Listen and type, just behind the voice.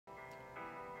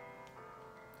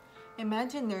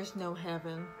Imagine there's no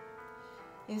heaven.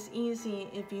 It's easy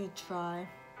if you try.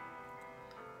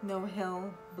 No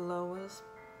hell below us.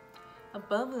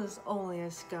 Above us only a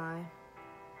sky.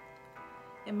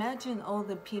 Imagine all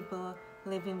the people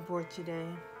living for today.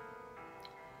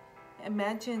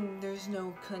 Imagine there's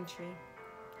no country.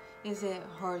 Is it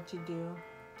hard to do?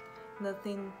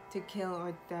 Nothing to kill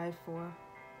or die for.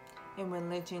 And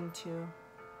religion too.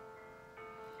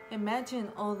 Imagine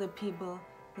all the people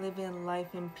living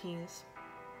life in peace.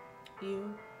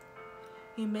 You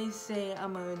may say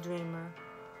I'm a dreamer,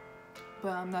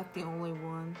 but I'm not the only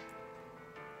one.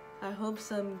 I hope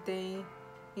someday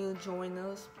you'll join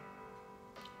us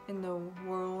and the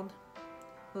world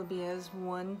will be as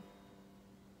one.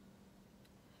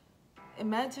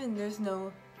 Imagine there's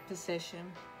no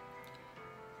possession.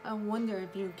 I wonder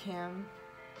if you can.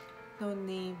 No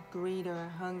need greed or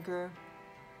hunger.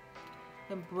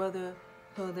 The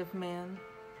brotherhood of man.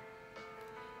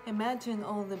 Imagine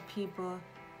all the people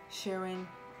sharing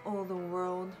all the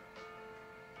world.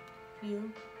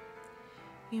 You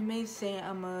may say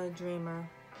I'm a dreamer,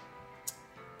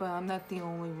 but I'm not the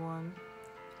only one.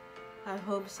 I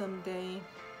hope someday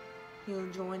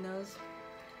you'll join us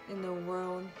and the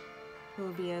world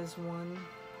will be as one.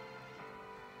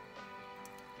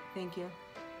 Thank you.